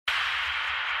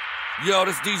Yo,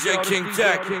 this DJ King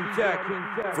Tech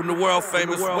from the world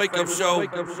famous Wake Up Show.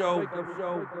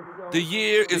 The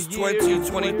year is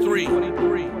 2023.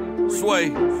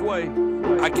 Sway,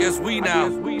 I guess we now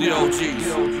the OGs.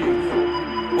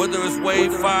 Whether it's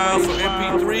wave files or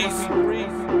MP3s,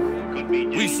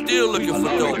 we still looking for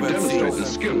dope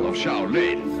MCs.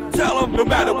 Tell them, no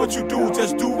matter what you do,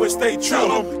 just do and stay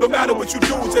true. No matter what you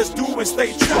do, just do and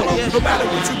stay true. No matter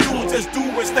what you do, just do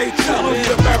and stay true.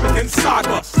 The American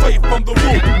Saga, straight from the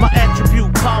root. My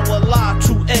attribute, power, lie,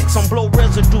 2X. I'm blow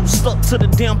residue, stuck to the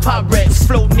damn Pyrex.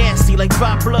 Flow nasty like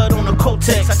dry blood on a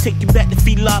Kotex. I take you back to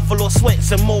feet live full of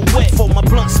sweats and more wet. For my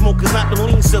blunt smokers, not the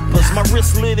lean sippers. My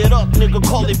wrist lit it up, nigga,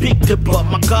 call it Big Dipper.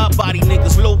 My god body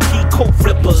niggas, low-key coat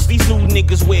flippers. These new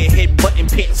niggas wear head button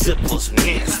pant zippers.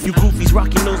 You goofies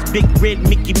rocking those big red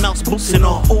Mickey Mouse boots and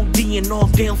all. OD and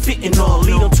off, damn fitting all.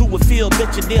 Lead them to a field,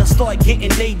 bet you they'll start getting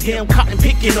they damn cotton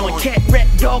picking on. Cat, rat,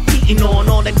 dog eating on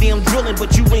all that damn drilling,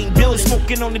 but you ain't building.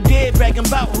 Smoking on the dead, bragging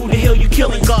about who the hell you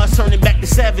killing. God's turning back to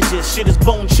savages, shit is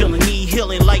bone chilling. Need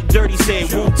healing like Dirty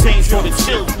said, Wu-Tang's for the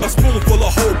children. A spoonful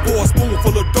of whole boy, a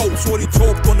spoonful of dope. Shorty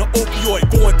choked on the opioid,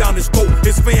 going down his throat.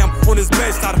 His fam on his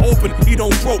bed, start hoping he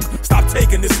don't broke. Stop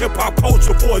taking this hip-hop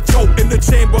culture for a joke. In the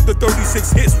chamber of the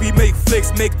 36 hits, we make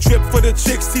flicks, make trip for the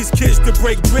chicks. Teach kids to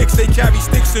break bricks, they carry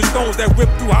sticks and stones that rip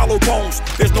through hollow bones.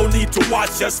 There's no need to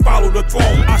watch, just follow the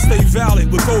throne. I stay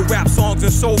valid with old rap songs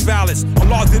and soul ballads.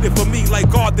 Allah did it for me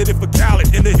like God did it for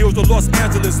Khaled. In the hills of Los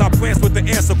Angeles, I prance with the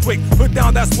answer quick. Put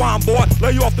down that swine boy,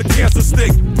 lay off the cancer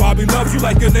stick. Probably loves you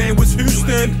like your name was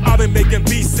Houston. I've been making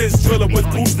beats since drilling with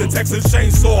Bruce, the Texas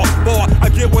chainsaw. Boy, I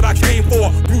get what I came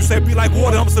for. Bruce said be like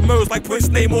water, I'm submerged like Prince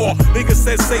Namor. Niggas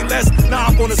said say less, now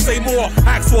I'm gonna say more.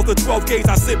 Axe off the 12 gauge,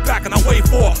 I sit back and I wait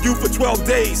for you for 12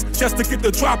 days just to get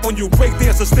the drop on you. Break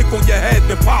dance a stick on your head,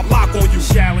 then pop lock on you.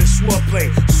 Challenge, swordplay,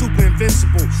 super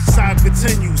invincible. Saga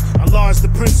continues. Allah is the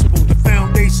principle, the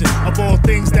foundation of all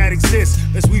things that exist.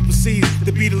 As we proceed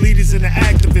to be the leaders and the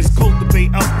activists,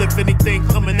 cultivate, uplift anything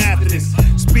coming after this.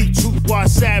 Speak truth, watch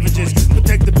savages,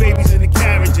 protect the babies in the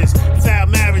carriages. Foul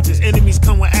marriages, enemies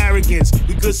come with arrogance.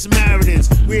 We good Samaritans,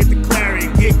 we're the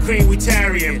clarion. Get cream, we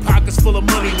tarrying. Pockets full of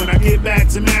money when I get back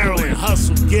to Maryland.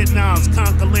 Hustle, get knowledge,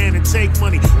 conquer land and take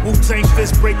money. Wu-Tang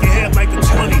fist break your head like a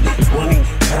 20.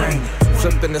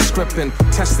 Flipping and scripting,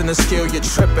 testing the skill, you're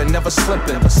tripping, never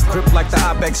slipping. Grip like the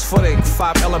Ibex footing,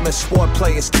 5 element sport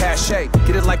play is cachet.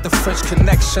 Get it like the French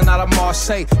connection out of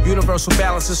Marseille. Universal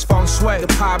balance is feng shui, the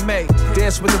pie made.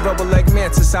 Dance with the rubber leg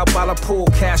mantis out by the pool.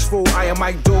 Cash rule, I am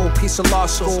my duel, piece of law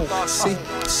school.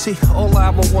 See, all I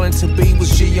ever wanted to be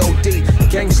was G.O.D.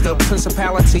 Gangster,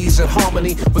 principalities in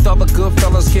harmony with other good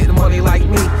fellas getting money like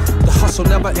me. The hustle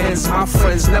never ends, my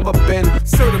friends never been.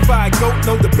 Certified GOAT,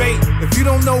 no debate. If you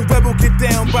don't know Rebel, get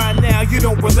down by now, you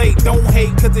don't relate. Don't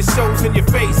hate, cause it shows in your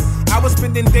face. I was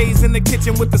spending days in the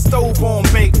kitchen with the stove on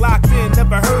bake. Locked in,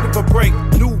 never heard of a break.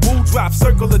 New rule drop,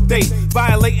 circle a date.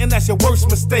 Violating, that's your worst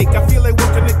mistake. I feel they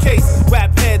working the case.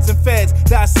 Rap heads and feds,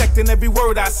 dissecting every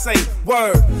word I say.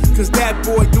 Word, cause that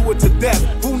boy do it to death.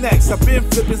 Who next? I've been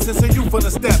flipping since a youth on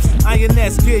the steps.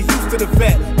 INS, get used to the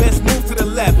vet. Best move to the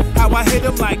left. How I hit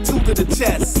him like 2 to the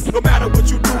chest. No matter what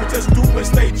you do, just do and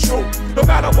stay true. No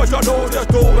matter what y'all know, just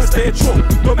do and stay true.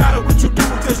 No matter what you do,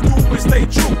 just do and stay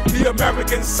true. The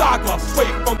American Saga,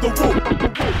 straight from the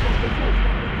root.